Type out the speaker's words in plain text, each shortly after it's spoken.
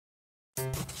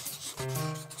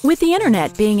With the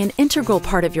internet being an integral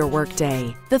part of your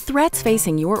workday, the threats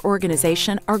facing your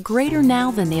organization are greater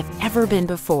now than they've ever been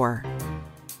before.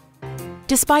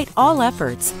 Despite all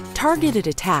efforts, targeted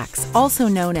attacks, also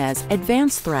known as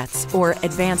advanced threats or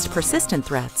advanced persistent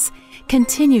threats,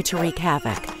 continue to wreak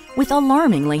havoc with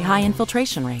alarmingly high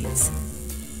infiltration rates.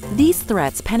 These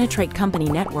threats penetrate company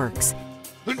networks,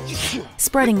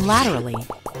 spreading laterally,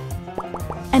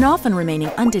 and often remaining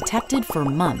undetected for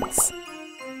months.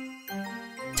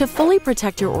 To fully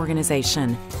protect your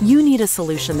organization, you need a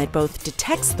solution that both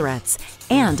detects threats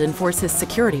and enforces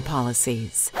security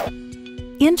policies.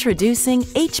 Introducing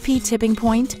HP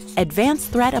TippingPoint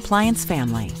Advanced Threat Appliance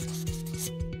Family.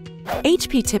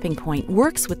 HP TippingPoint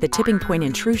works with the TippingPoint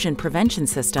Intrusion Prevention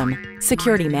System,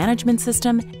 Security Management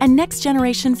System, and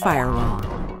Next-Generation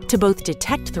Firewall to both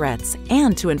detect threats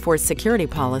and to enforce security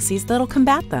policies that'll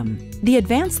combat them. The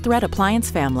Advanced Threat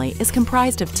Appliance family is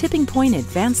comprised of TippingPoint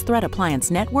Advanced Threat Appliance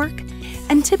Network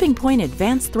and TippingPoint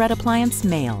Advanced Threat Appliance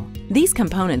Mail. These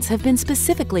components have been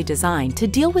specifically designed to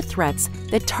deal with threats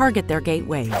that target their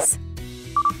gateways.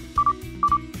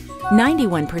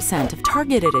 91% of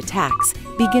targeted attacks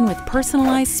begin with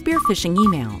personalized spear phishing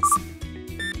emails.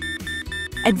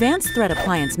 Advanced Threat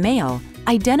Appliance Mail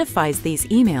identifies these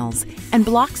emails and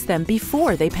blocks them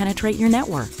before they penetrate your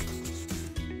network.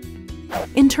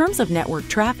 In terms of network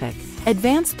traffic,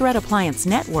 Advanced Threat Appliance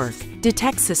Network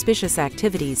detects suspicious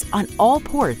activities on all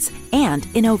ports and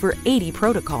in over 80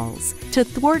 protocols to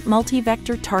thwart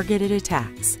multi-vector targeted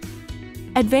attacks.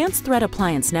 Advanced Threat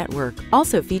Appliance Network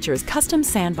also features custom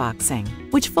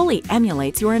sandboxing, which fully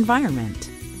emulates your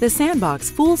environment. The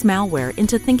sandbox fools malware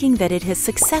into thinking that it has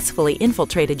successfully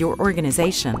infiltrated your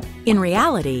organization. In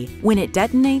reality, when it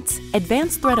detonates,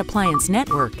 Advanced Threat Appliance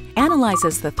Network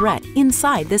analyzes the threat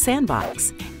inside the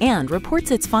sandbox and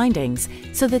reports its findings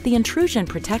so that the Intrusion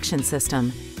Prevention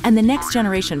System and the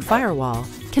Next-Generation Firewall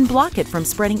can block it from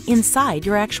spreading inside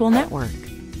your actual network.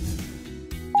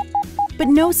 But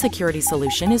no security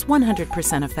solution is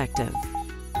 100% effective.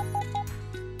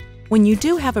 When you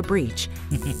do have a breach,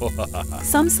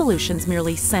 some solutions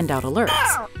merely send out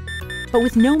alerts. But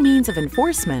with no means of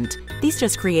enforcement, these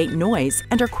just create noise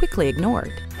and are quickly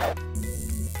ignored.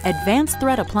 Advanced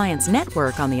Threat Appliance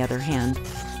Network, on the other hand,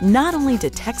 not only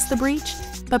detects the breach,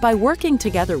 but by working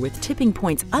together with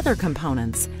TippingPoint's other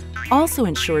components, also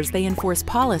ensures they enforce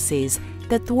policies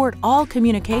that thwart all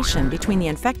communication between the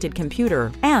infected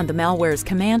computer and the malware's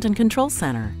command and control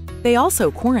center. They also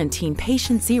quarantine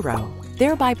patient zero,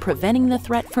 thereby preventing the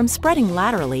threat from spreading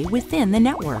laterally within the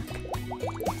network.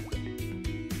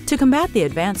 To combat the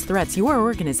advanced threats your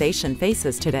organization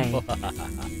faces today,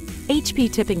 HP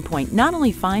TippingPoint not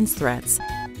only finds threats,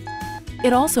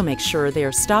 it also makes sure they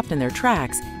are stopped in their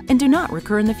tracks and do not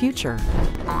recur in the future.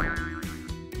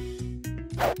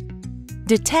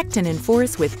 Detect and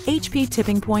enforce with HP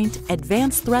TippingPoint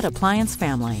Advanced Threat Appliance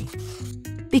Family,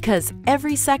 because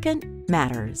every second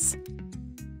matters.